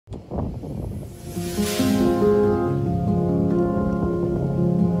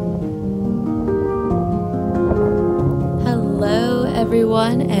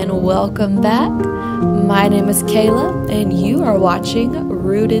everyone, and welcome back. My name is Kayla, and you are watching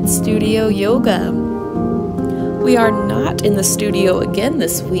Rooted Studio Yoga. We are not in the studio again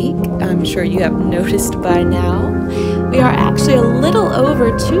this week. I'm sure you have noticed by now. We are actually a little over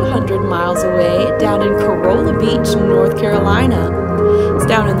 200 miles away down in Corolla Beach, North Carolina. It's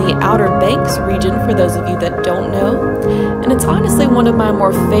down in the Outer Banks region for those of you that don't know. And it's honestly one of my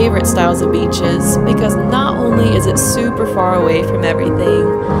more favorite styles of beaches because not only is it super far away from everything,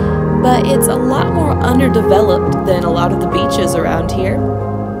 but it's a lot more underdeveloped than a lot of the beaches around here.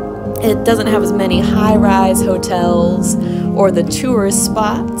 It doesn't have as many high-rise hotels or the tourist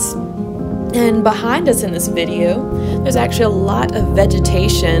spots. And behind us in this video, there's actually a lot of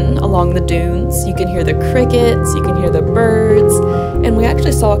vegetation along the dunes. You can hear the crickets, you can hear the birds, and we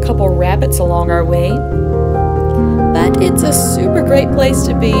actually saw a couple rabbits along our way. But it's a super great place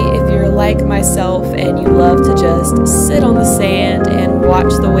to be if you're like myself and you love to just sit on the sand and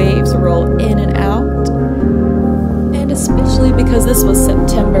watch the waves roll in and out. And especially because this was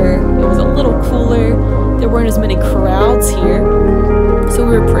September, it was a little cooler, there weren't as many crowds here. So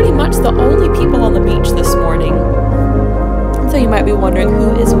we were pretty much the only people on the beach this morning. So you might be wondering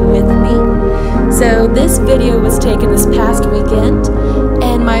who is with me. So this video was taken this past weekend,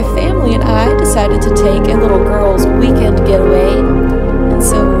 and my family and I decided to take a little girls' weekend getaway. And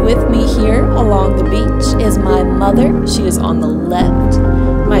so with me here along the beach is my mother. She is on the left.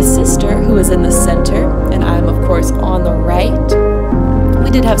 My sister, who is in the center, and I'm of course on the right. We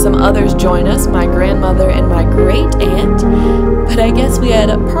did have some others join us, my grandmother and my great aunt, but I guess we had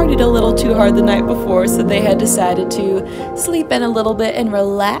partied a little too hard the night before, so they had decided to sleep in a little bit and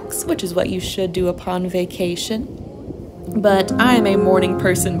relax, which is what you should do upon vacation. But I am a morning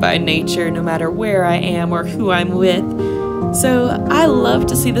person by nature, no matter where I am or who I'm with. So I love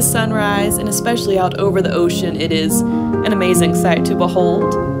to see the sunrise, and especially out over the ocean, it is an amazing sight to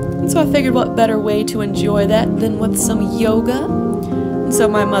behold. And so I figured what better way to enjoy that than with some yoga. So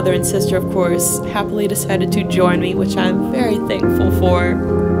my mother and sister, of course, happily decided to join me, which I'm very thankful for.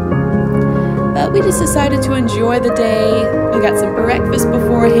 But we just decided to enjoy the day. We got some breakfast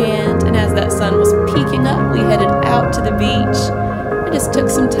beforehand, and as that sun was peeking up, we headed out to the beach. We just took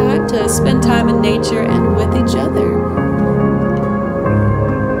some time to spend time in nature and with each other.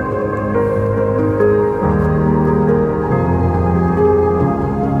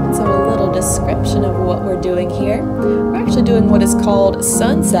 Description of what we're doing here. We're actually doing what is called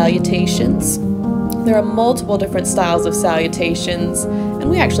sun salutations. There are multiple different styles of salutations, and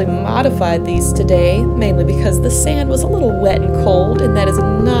we actually modified these today, mainly because the sand was a little wet and cold, and that is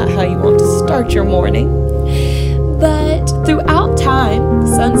not how you want to start your morning. But throughout time,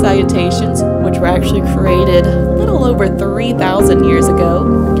 sun salutations, which were actually created a little over 3,000 years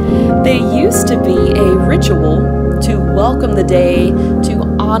ago, they used to be a ritual to welcome the day, to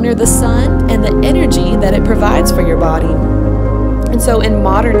honor the sun and the energy that it provides for your body. And so in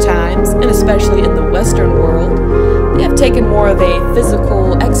modern times, and especially in the Western world, they have taken more of a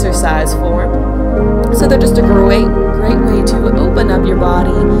physical exercise form. So they're just a great way to open up your body,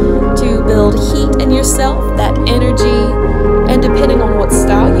 to build heat in yourself, that energy, and depending on what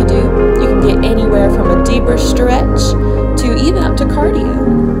style you do, you can get anywhere from a deeper stretch to even up to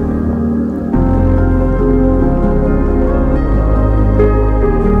cardio.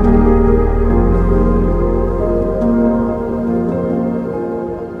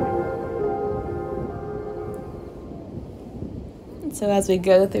 So as we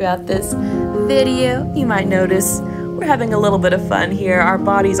go throughout this video, you might notice we're having a little bit of fun here. Our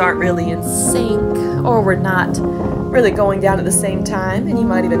bodies aren't really in sync, or we're not really going down at the same time, and you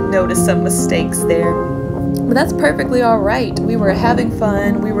might even notice some mistakes there. But that's perfectly all right. We were having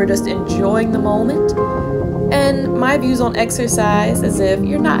fun. We were just enjoying the moment. And my views on exercise is if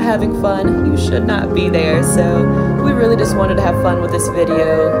you're not having fun, you should not be there. So we really just wanted to have fun with this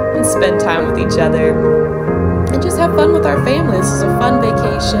video and spend time with each other. And just have fun with our family. This is a fun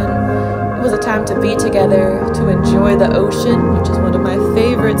vacation. It was a time to be together, to enjoy the ocean, which is one of my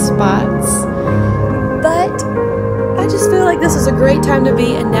favorite spots. But I just feel like this is a great time to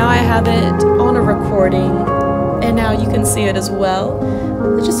be, and now I have it on a recording, and now you can see it as well.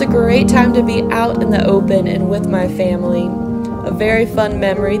 It's just a great time to be out in the open and with my family. A very fun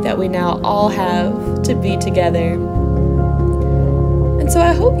memory that we now all have to be together. And so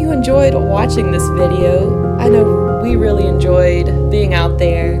I hope you enjoyed watching this video. I know we really enjoyed being out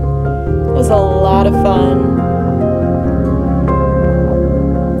there. It was a lot of fun.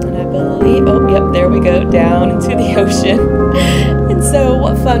 And I believe, oh yep, there we go, down into the ocean. And so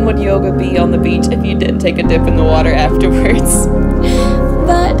what fun would yoga be on the beach if you didn't take a dip in the water afterwards?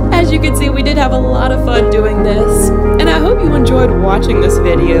 But as you can see, we did have a lot of fun doing this, and I hope you enjoyed watching this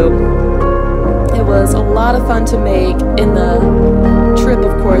video. It was a lot of fun to make, and the trip,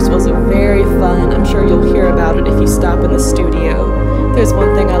 of course, was very fun. I'm sure you'll hear about it if you stop in the studio. There's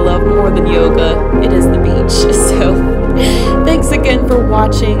one thing I love more than yoga, it is the beach. So thanks again for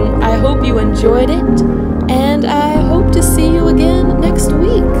watching. I hope you enjoyed it, and I hope to see you again next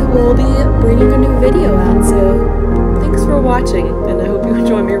week. We'll be bringing a new video out, so thanks for watching, and I hope you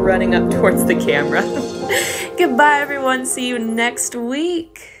enjoy me running up towards the camera. Goodbye, everyone. See you next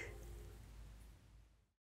week.